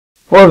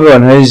Hello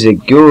everyone, how's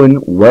it going?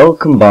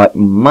 Welcome back.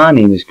 My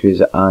name is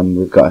Cruiser and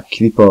we've got a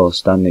creeper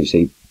standing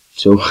outside.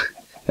 So,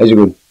 how's it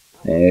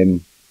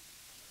going?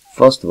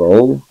 First of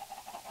all,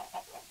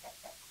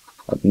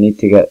 I need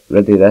to get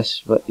rid of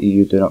this. What are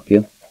you doing up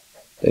here?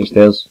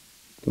 Downstairs.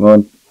 Come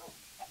on.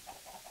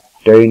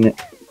 Down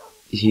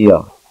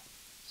here.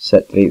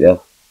 Sit right there.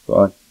 Go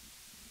on.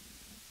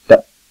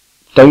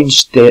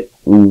 Downstairs.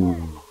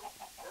 Ooh.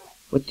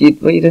 What are you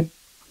doing?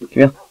 Come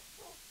here.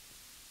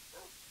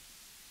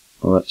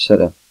 Oh, let's sit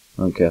there.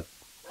 I don't care.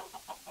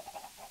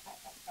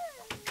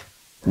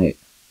 Right.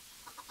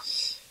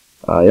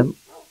 Iron.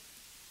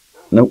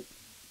 Nope.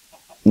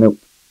 Nope.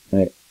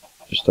 Right.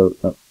 Just out.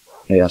 Nope.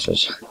 Right, that's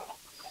us.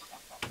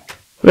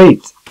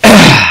 Right.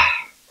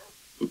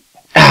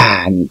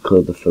 I need to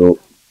clear the throat.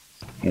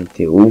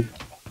 NTO.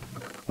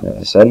 Let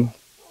this in.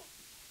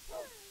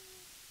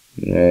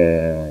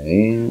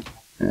 Right.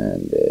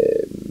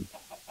 And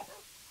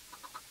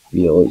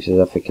yeah, it looks as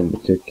if I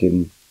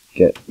can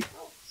get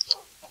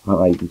what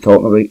I've been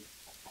talking about.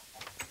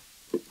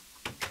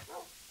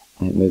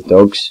 Right, move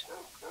dogs.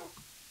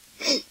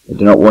 I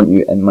do not want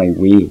you in my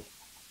way,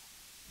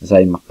 as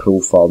I'm a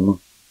pro farmer.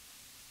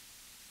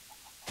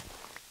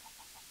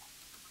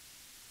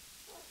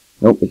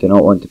 Nope, we do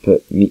not want to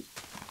put meat,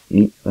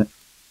 what?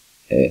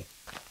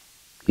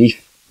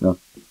 Beef, no.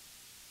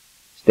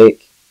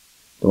 Steak.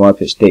 Don't want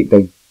to put steak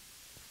down.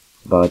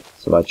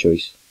 It's a bad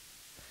choice.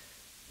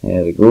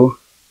 There we go.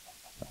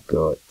 I've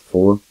got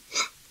 4.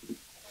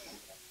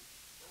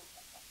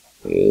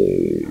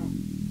 We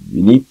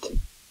need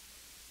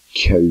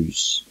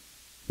cows.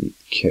 We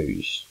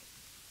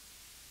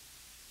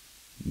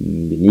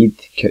need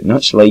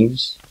not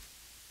slimes.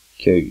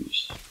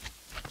 Cows.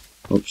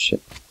 Oh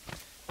shit!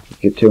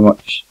 We've got too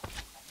much.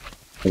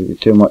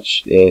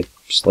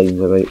 Slimes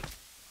about.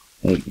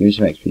 Hey, give me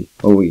some XP.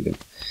 Oh, what are you doing?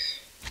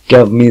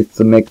 Give me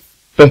some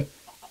XP.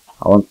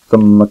 I want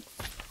some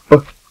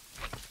XP.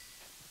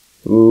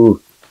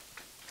 Ooh.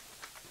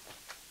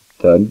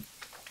 Done.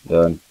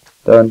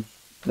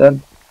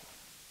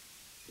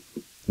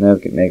 Now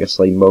I've got mega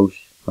slime balls.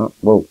 Oh,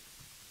 whoa.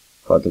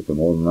 Thought I'd got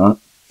more than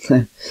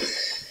that.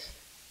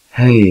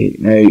 Hey,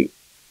 now,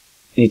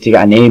 need to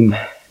get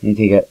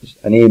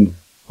a name.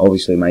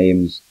 Obviously my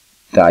aim's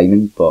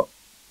diamond, but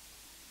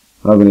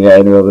I'm not going to get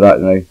anywhere with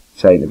that now.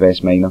 It's ain't the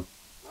best miner.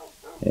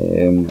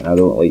 And I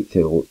don't like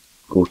to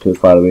go too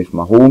far away from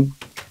my home.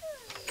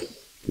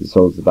 It's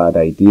always a bad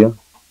idea. I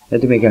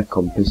had to make a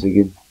compass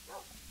again.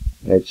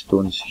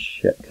 Redstone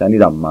shit, 'cause I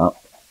need a map.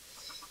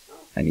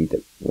 I need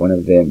one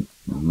of them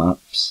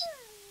maps.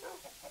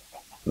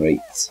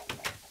 Right.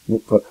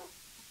 Nope.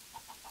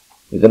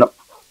 We done it.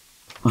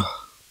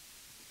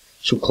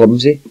 So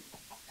clumsy.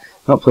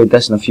 Not played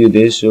this in a few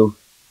days, so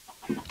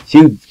it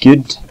feels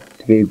good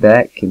to be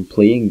back and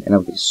playing. And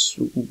I've got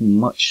so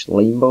much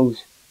slime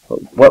balls.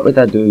 What would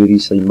I do with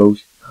these slime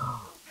balls?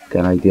 Got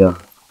an idea.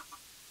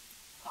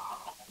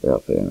 Way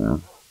up there now.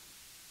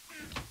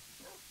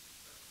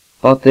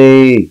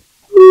 40!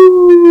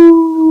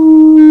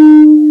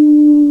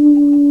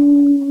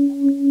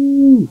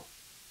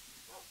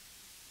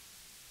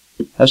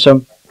 Have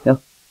some. Yeah,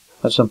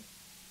 have some.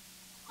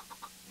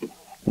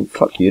 Oh,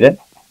 fuck you then.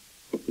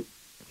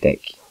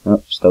 Dick.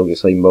 Oh, still get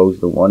slime balls,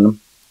 don't want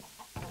them.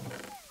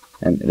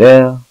 And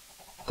there.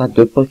 That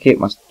duplicate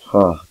must.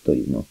 Oh, don't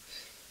even know.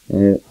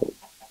 A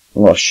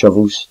lot of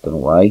shovels, don't know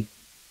why.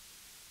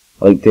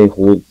 I like to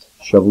hold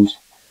shovels.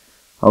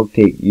 I'll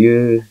take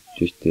you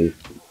just to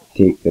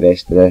take the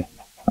rest of the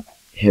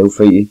health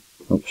out of you.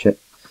 Oh shit.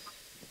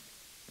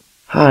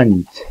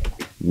 And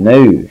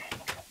now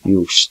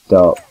you'll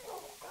start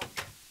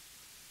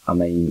a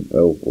mine.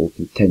 Well, we'll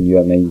continue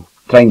a mine.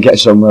 Try and get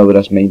somewhere with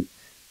this mine.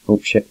 Oh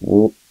shit,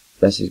 whoa.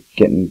 This is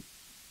getting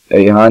out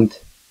of hand.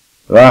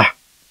 Ah!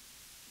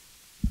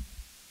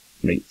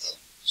 Right,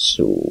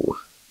 so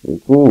we'll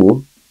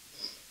go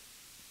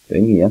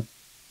down here.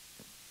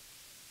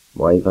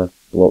 Why have I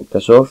blocked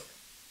this off?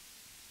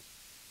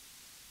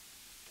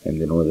 And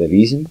they know the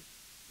reason.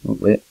 Oh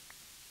wait.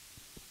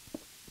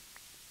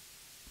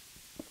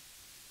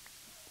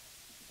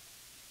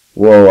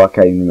 Whoa, I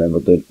can't even remember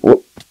doing.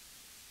 Oh.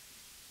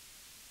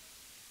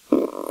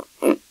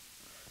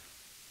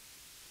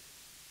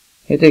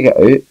 How do I get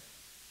out?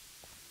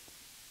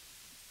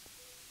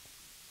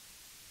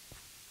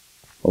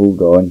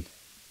 Hold on.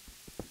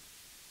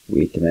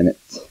 Wait a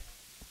minute.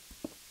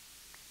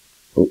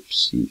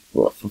 Oopsie.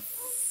 What the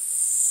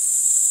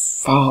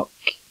fuck?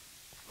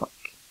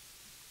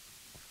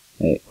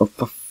 Right.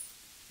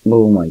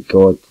 Oh my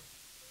god.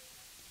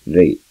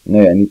 Right.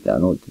 Now I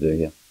know what to do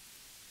here.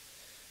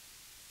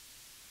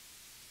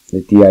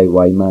 The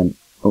DIY man.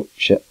 Oh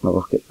shit, my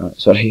bucket.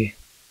 Sorry.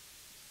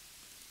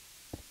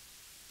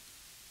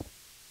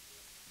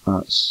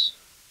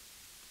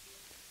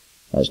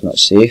 That's not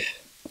safe.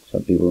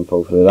 Some people will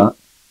fall through that.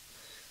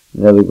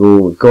 There we go,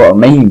 we've got a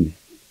mine.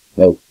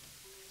 Well,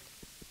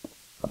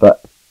 a bit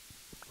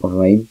of a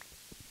mine.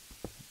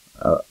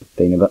 A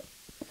tiny bit.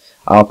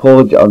 I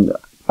apologise,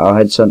 I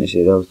had something to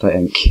say there, I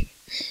think.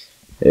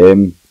 Yeah,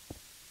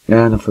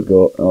 and I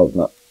forgot. Oh, I've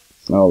not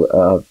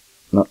No,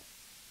 no.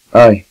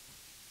 Aye.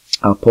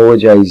 I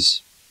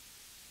apologise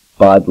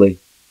badly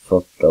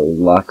for the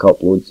lack of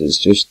uploads. It's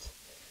just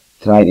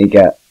trying to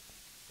get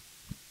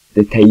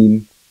the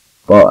time,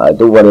 but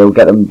don't worry, I'll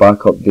get them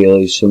back up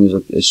daily as soon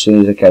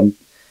as I can,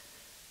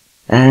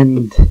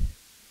 and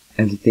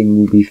everything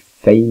will be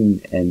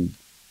fine and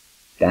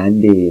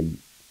dandy and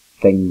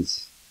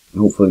things.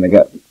 And hopefully, when I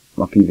get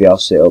my PVR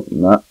set up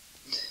and that,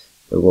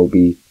 there will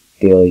be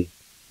daily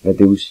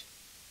videos.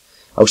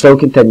 I'll still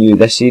continue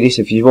this series.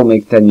 If you want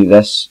me to continue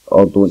this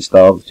or Don't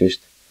Starve,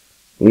 just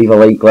leave a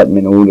like, let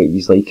me know that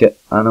you like it,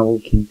 and I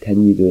will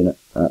continue doing it.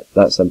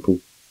 That simple.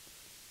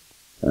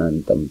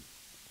 And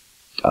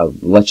I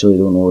literally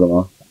don't know what I'm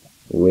at.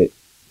 Wait,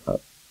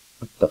 what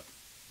the?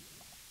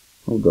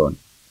 Hold on.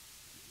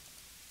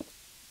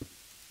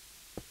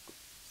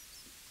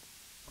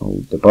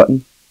 Hold the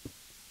button.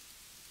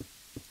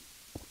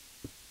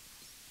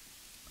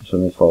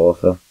 Something fall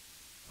off there.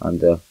 And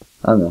there.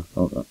 And there.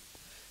 Hold on.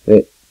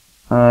 Wait.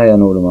 Aye, I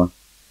know what I'm at.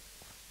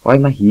 Why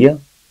am I here?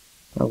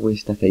 I'll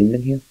waste my time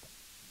in here.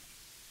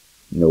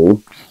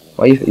 No.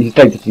 Why you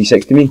tried to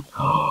 360 me?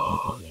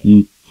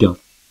 You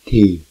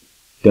dirty,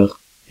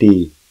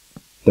 dirty,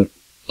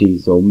 dirty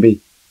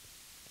zombie.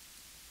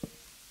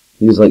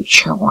 He was like,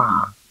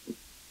 Chawa.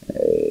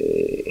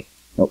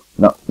 Nope,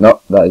 no,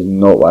 that is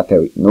not what I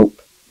tell you.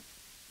 Nope.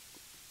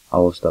 I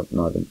will stop.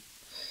 No, I didn't.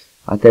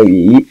 I tell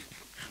you to eat.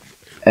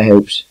 It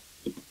helps.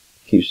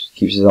 Keeps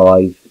us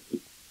alive.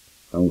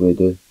 I'm going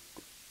to do.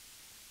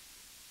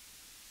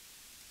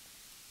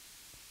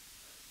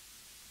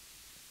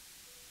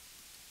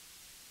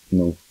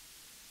 No.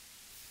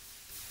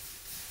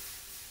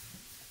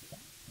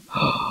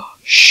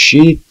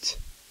 Shit!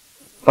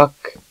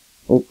 Fuck!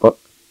 Oh fuck!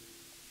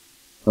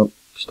 No!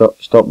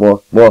 Stop!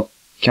 War!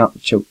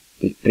 Can't chill.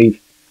 Breathe.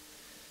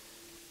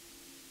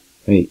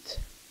 Right.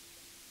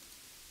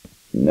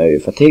 Now,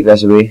 if I take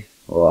this away,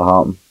 will it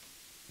happen?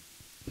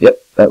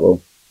 Yep, that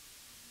will.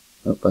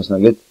 Nope, that's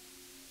not good.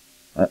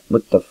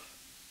 What the f...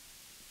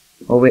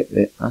 Oh wait,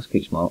 that's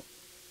quite smart.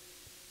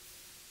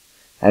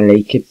 I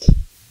like it.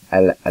 I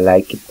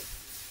like it.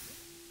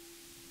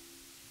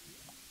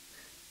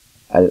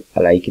 I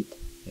like it.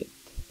 Right.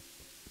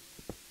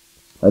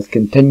 Let's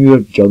continue our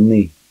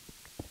journey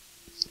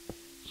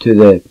to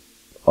the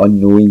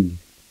unknowing.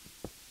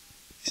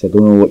 Because I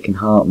don't know what can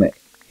happen.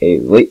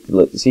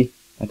 Let's see.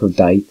 I could have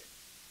died.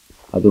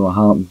 I don't know what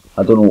happened.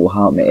 I don't know what will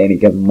happen at any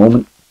given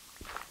moment.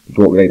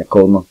 Walk right in a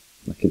corner.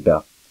 I could be.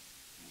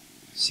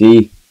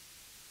 See.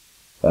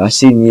 I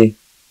seen you.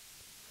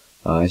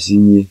 I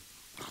seen you.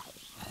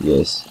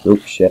 Yes.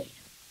 Nope. Shit.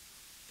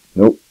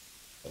 Nope.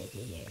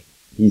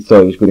 He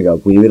thought he was going to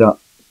get away with that.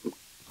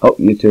 Oh,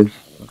 you too.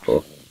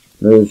 Oh,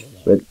 move.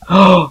 Red.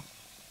 Oh!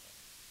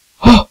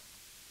 Oh!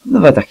 I've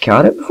never had a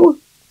carrot before.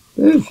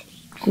 Move.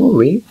 Go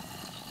away.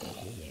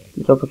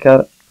 You drop a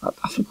carrot.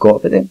 I forgot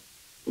about them.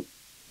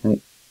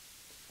 Right.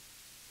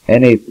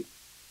 Any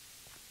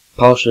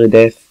partially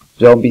deaf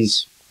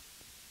zombies,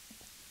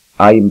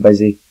 I am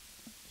busy.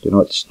 Do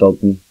not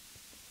disturb me,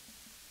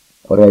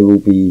 or I will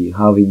be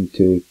having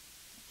to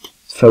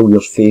fill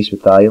your face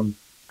with iron.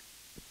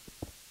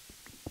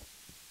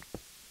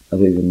 I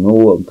don't even know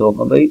what I'm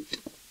talking about,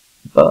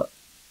 but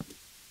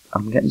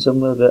I'm getting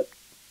somewhere with it.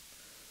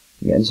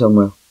 I'm getting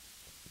somewhere.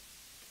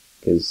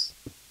 Because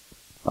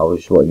I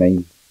was what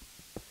mine.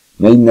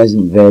 Mine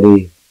isn't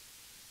very,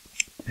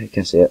 how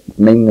can I say it?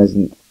 Mine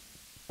isn't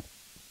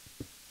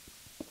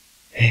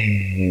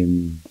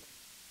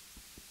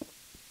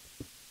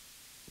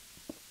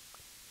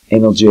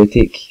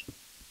energetic.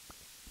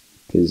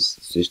 Because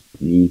it's just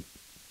me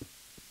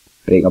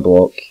breaking a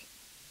block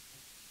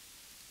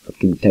for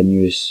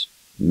continuous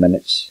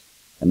minutes,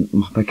 and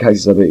my pickaxe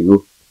is about to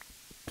go.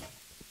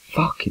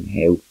 Fucking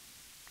hell.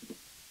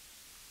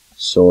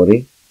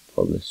 Sorry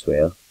for the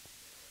swear,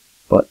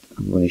 but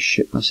I'm going to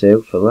shoot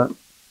myself for that.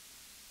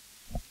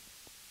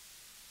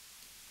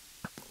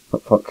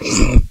 What fuck?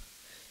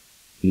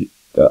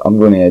 I'm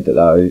going to edit that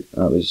out.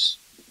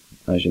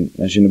 I shouldn't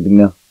have been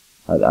there.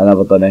 I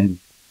never done anything.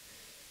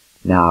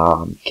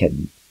 Nah, I'm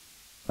kidding.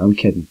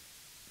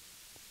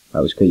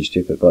 That was quite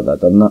stupid, but I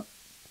done that.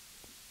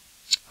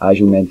 As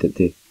you meant it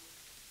to.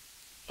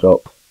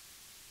 Drop.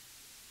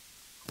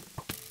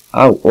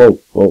 Ow, whoa,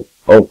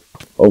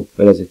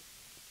 where is he?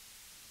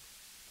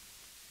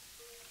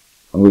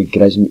 I'm going to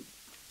grizz me.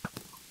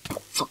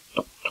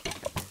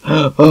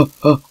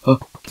 Oh.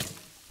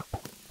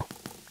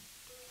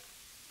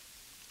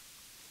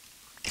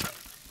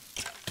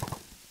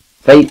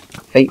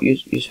 Fight,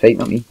 use fight,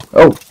 not me.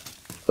 Oh,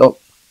 stop.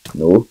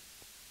 No.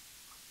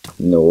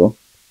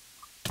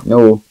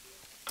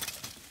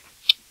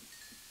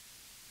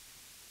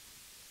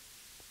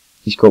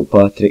 He's called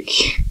Patrick.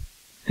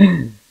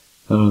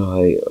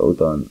 Alright,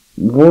 hold on.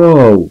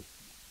 Whoa!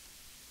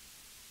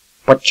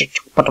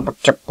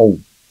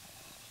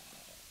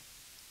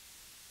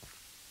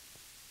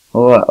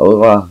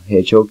 Oh, that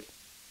hedgehog.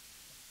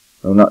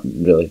 Well, not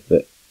really,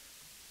 but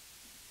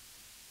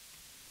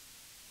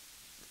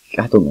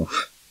I don't know.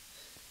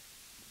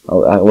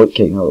 I look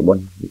kind of like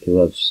one because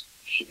I've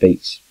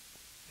spikes,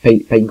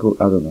 pine coat,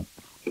 I don't know.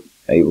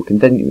 Right, we'll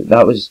continue.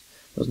 That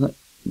wasn't it?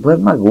 Where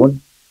am I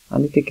going? I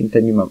need to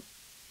continue my...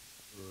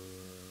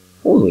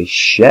 Holy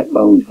shit,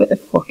 Balls, what the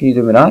fuck are you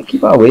doing with that?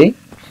 Keep that away.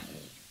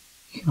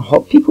 You can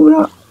hurt people with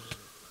that.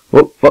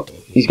 Whoop,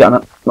 he's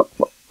getting it. What?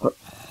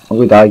 I'm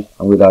gonna die,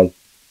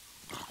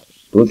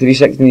 Don't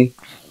 360 me.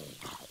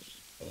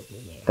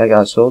 Did I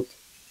get a sword?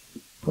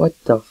 What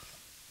the f...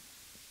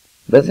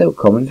 Where the hell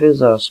coming for? Is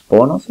there a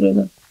spawner through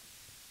there?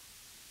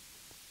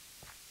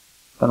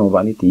 I don't know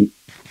what I need to eat.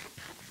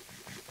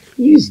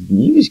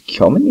 He was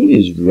coming, he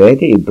was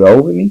ready to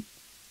brawl with me.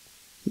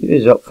 He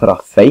was up for a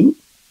fight.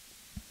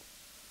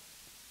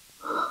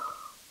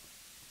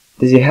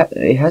 Does he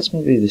hits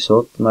me with the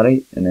sword, am I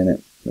right? And then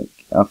it,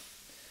 like, I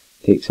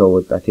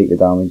take the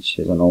damage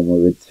as I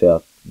normally would for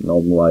a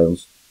normal iron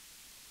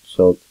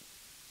sword.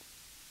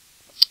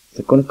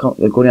 They're going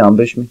to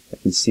ambush me, I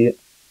can see it.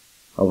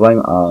 I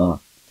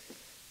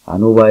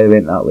know why I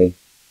went that way.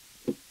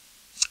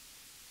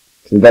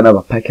 Because I didn't have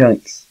a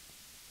pickaxe.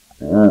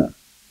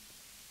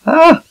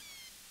 Ah!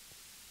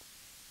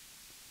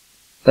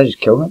 Did I just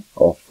kill him?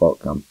 Oh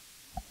fuck him.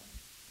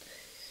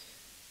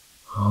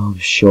 Oh,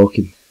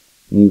 shocking.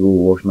 I need to go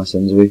wash my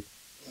sins away.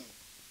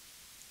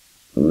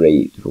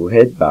 Right, we'll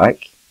head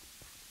back.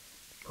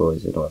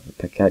 Because I don't have a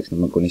pickaxe and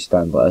I'm not going to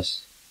stand like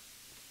this.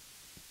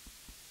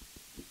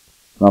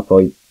 No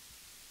point.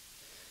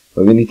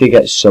 But we need to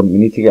get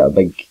a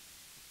big...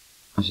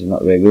 This is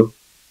not regular.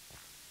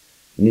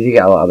 We need to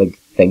get a big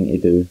thing to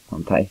do.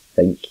 I'm trying to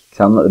think. Because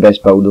I'm not the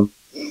best builder.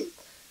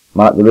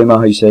 The way my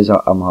house is,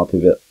 I'm happy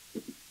with it.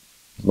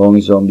 As long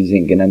as zombies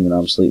ain't getting in when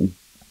I'm sleeping.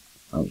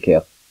 I don't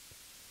care.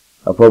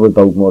 I'll probably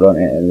build more on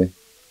it anyway.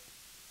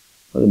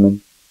 What do you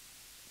mean?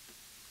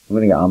 I'm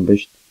gonna get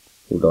ambushed.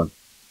 Hold on.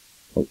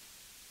 Oh.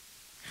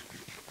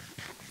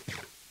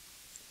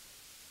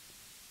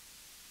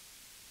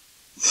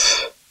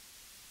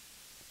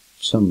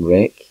 Some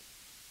wreck.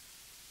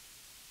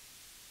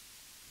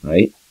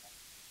 Right.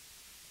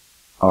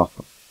 Oh,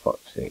 for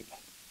fuck's sake.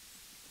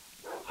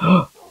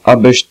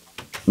 Ambushed.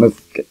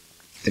 Move. Get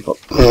the fuck.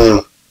 Did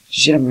you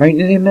see them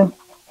mounting him there?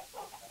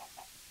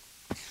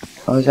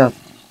 How was that?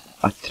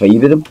 A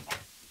tribe of them?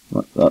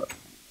 What that?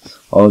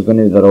 Oh,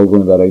 they're all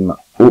going to be around my...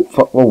 Oh,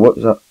 fuck, whoa, what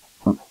was that?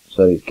 Oh,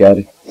 sorry, it's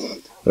Gary.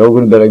 They're all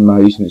going to be around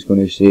my house and it's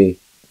going to say,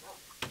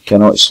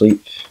 cannot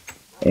sleep,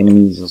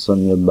 enemies or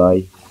something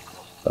nearby.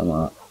 Something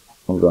like that.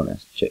 Hold on,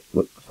 let's check,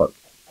 what the fuck.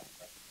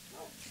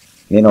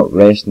 May not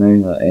rest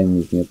now, that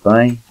enemies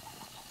nearby.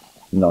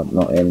 No,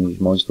 not enemies,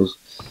 monsters.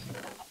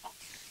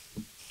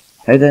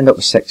 How did I end up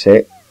with 6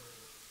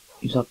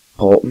 These are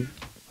popping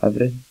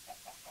everything.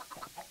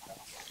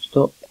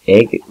 Stop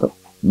stop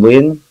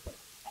laying them.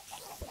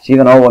 See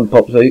when all one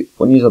pops out,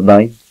 one user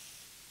dying.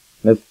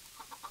 Move.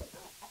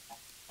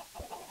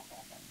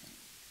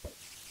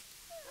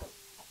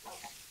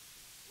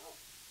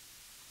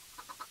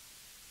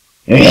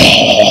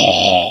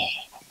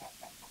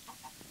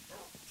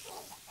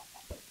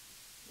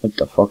 What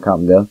the fuck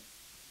happened there?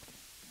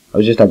 It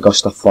was just a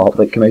gust of fart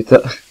that came out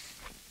of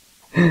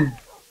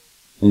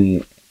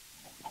it.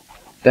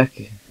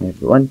 Dick.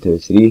 1, 2,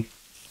 3,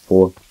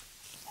 4,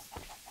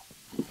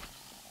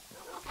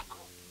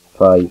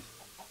 5,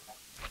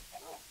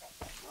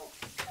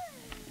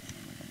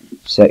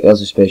 6.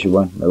 There's a special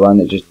one. The one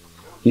that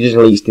he just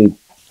likes to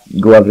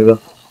go everywhere.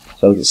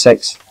 So I'll get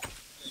 6.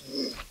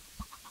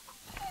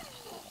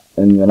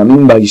 And when I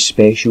mean by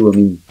special, I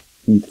mean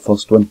he's the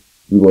first one.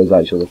 He was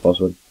actually the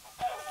first one.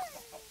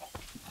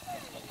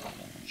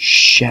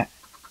 Shit.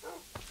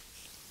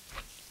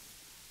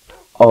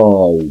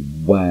 Oh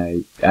wow.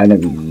 I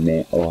never even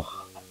met. Oh.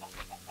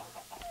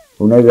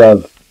 Well now we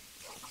have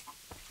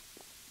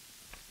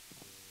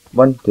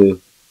 1,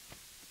 2,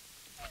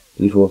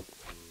 3, 4.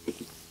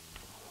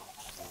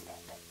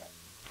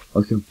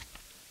 Okay.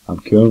 I'm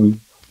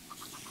coming.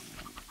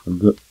 I'm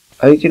good.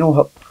 How do you know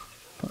how...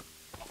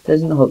 It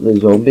doesn't hurt the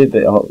zombie,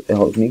 but it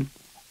hurts me.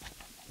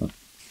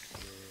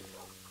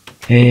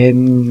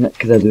 What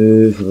could I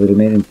do for the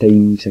remaining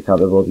times? I can't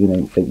be bothered going out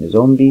and fighting the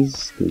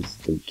zombies, because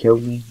they'll kill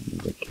me.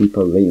 There's a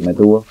creeper right in my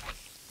door.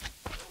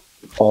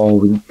 Oh,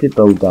 we need to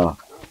build that.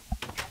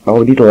 Oh,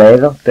 we need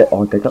leather.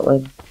 Oh, did I get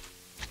leather?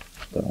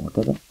 Don't know what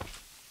did it.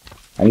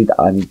 I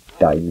need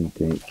diamond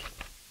to make.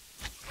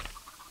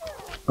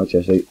 Watch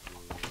this out.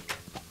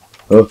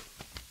 Oh.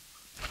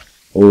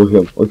 Oh,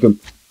 look him.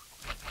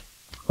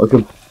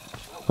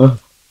 Oh.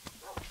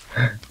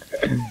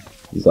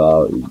 He's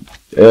out.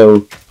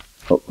 Ew.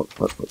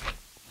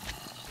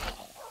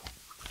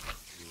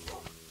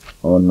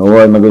 Oh no,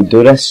 am I going to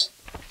do this?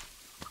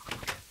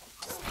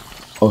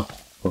 Oh.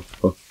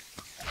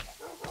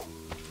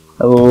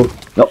 Hello.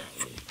 No.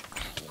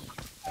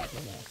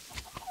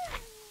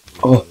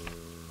 Oh.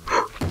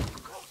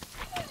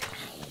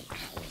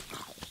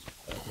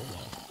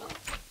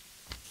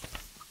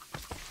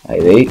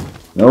 Right.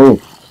 No.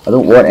 I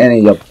don't want any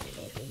of your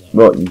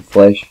rotten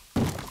flesh.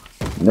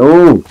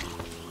 No.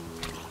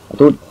 I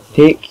don't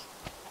take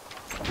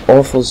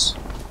offers.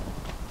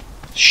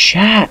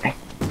 Shit.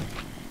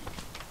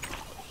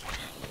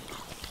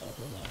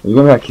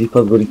 There's going to be a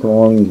creeper going to come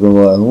along, he's going to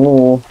be like,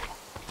 hello,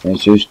 and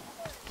it's just,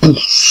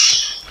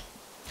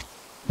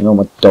 you know,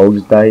 my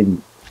dogs died,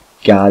 and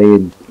Gary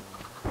and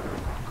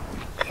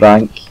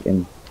Frank,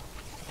 and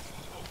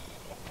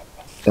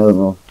I don't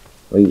know,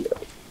 like,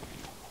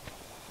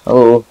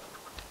 hello,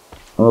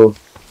 hello,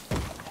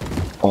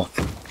 oh,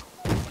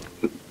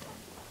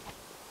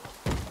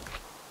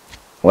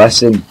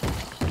 listen,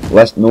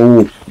 no,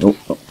 no, no,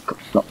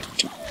 no,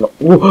 no, what,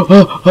 woo,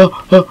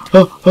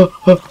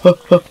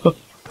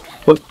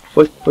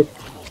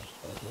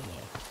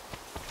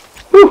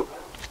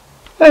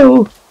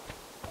 hello,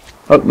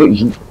 oh, look,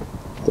 it's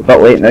a bit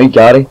late now,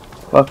 Gary,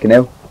 fucking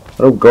hell,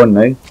 they're all gone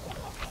now,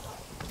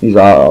 he's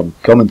like, I'm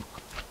coming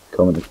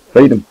to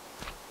fight him.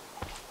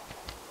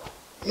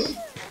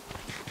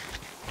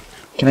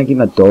 Can I get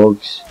my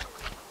dogs?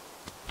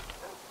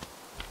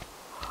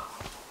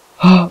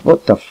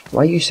 What the f-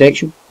 why are you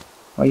sexual?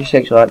 Why are you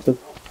sexual active?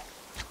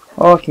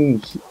 Oh, can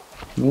you...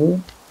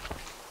 No?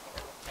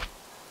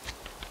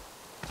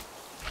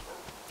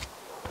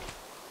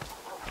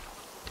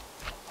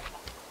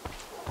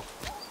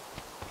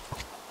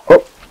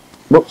 Oh!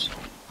 Whoops!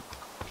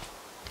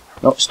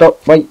 No, stop!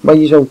 Why are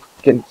you all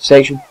getting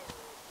sexual?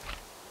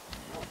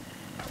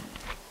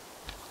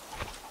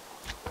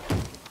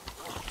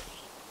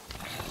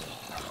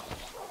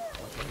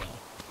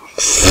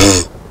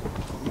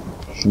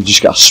 You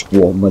just got a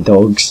swarm of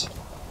dogs.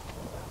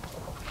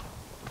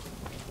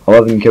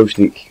 11 kill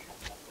streak.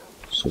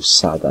 So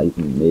sad I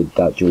even made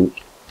that joke.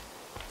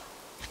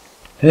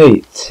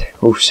 Right.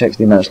 Oh,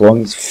 60 minutes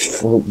long. It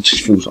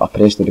just feels like I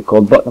pressed the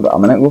record button about a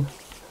minute ago.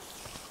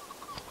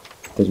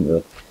 Doesn't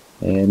really.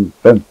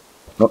 Boom.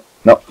 No,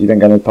 you didn't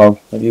get any pal.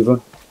 Where are you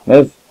going?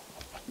 Move.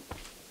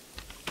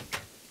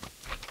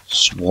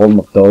 Swarm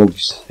of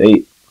dogs.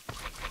 Right.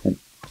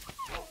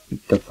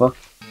 What the fuck?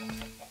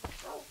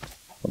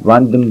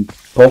 Random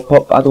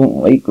pop-up. I don't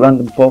like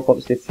random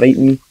pop-ups, they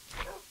frighten me.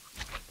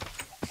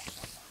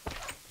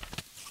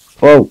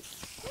 Whoa!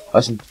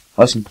 Listen.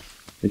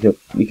 You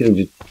could have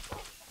just...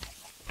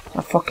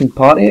 a fucking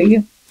party out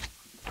here?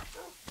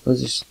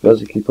 Where's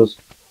the creepers?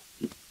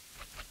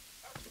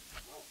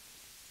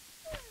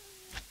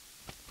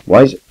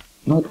 Why is it...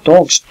 No,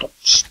 dogs, stop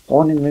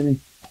spawning with me.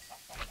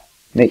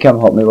 Mate, come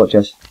help me, watch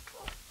this.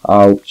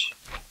 Ouch.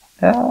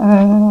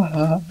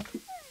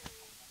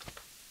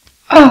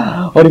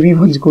 Oh, the wee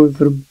one's going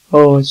for him.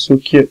 Oh, it's so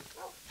cute.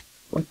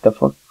 What the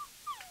fuck?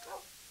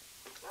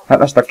 Hit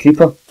Mr.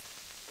 Creeper.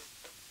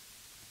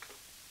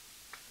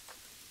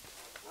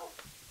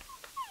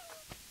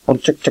 Oh,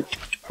 trick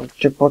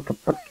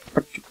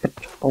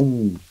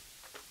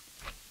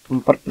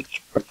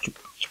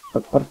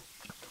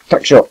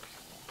shot.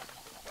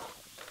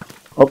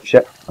 Oh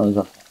shit, that was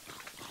a...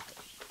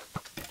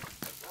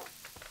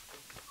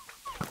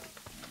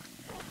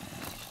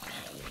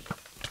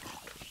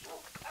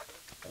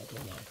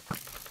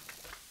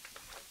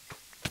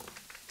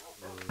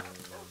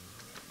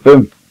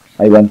 Boom!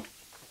 I win.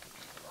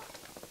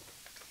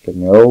 Give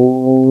me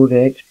old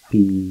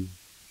XP.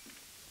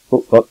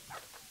 Oh fuck.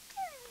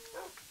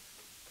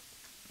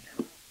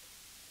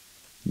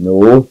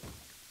 No.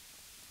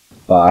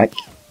 Back.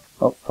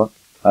 Oh fuck.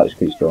 That was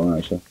quite strong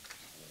actually.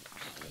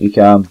 You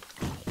can.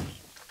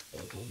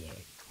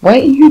 What are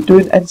you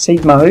doing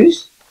inside my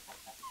house?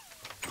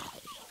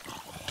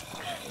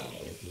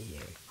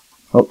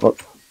 Oh fuck.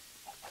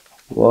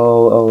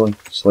 Whoa,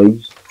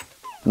 slimes.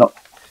 No.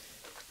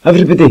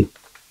 Everybody!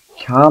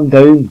 Calm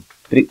down.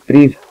 Breathe,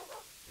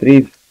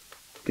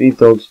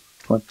 dogs.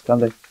 Come on, calm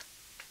down.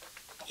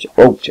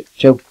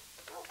 Chill.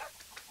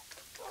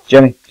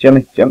 Jimmy,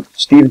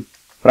 Stephen,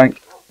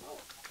 Frank,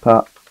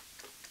 Pat.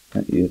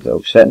 You're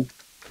all sitting.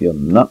 You're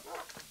not.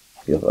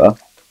 You're there.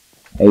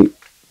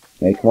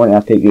 Hey, come on,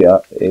 I'll take you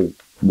out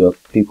where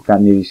people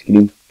can't hear you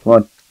scream. Come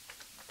on.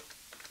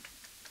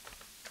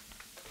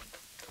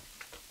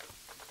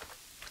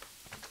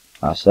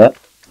 That's it.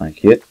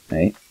 Thank you.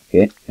 Right,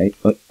 okay, right,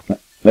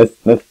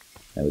 move.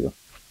 There we go.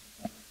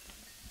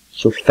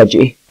 So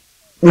fidgety.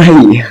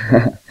 Right.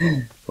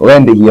 We'll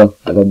end it here.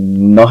 I've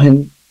done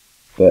nothing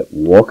but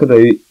walk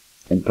about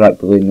and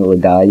practically nearly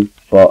die.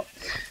 But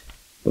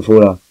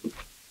before I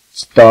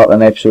start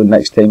an episode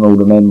next time, I'll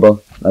remember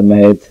in my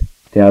head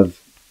to have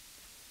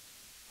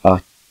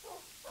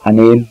a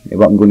name of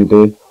what I'm going to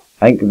do.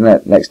 I think in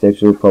the next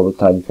episode probably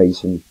try and find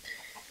some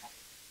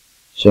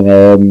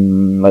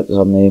what's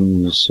her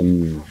name,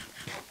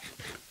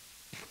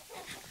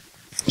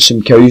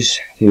 some cows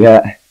to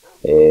get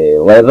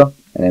leather,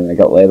 and then when I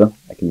got leather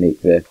I can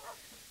make the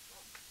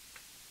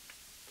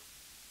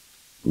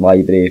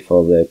library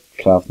for the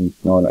crafting,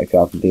 no, not a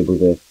crafting table,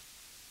 the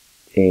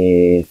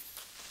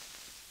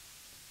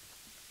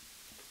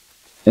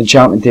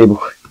enchantment table.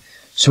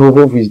 So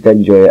hopefully you did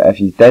enjoy it. If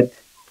you did,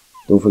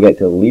 don't forget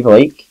to leave a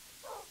like,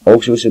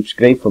 also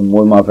subscribe for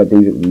more of my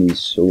videos. It means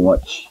so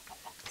much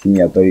to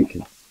me about,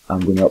 because I'm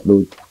going to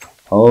upload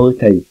all the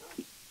time.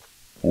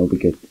 It'll be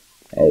good.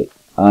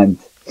 And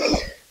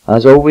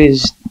as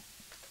always,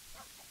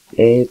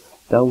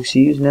 I'll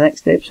see you in the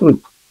next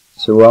episode.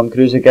 So I'm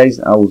Cruiser guys,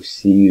 and I'll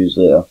see you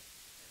later.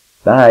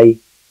 Bye.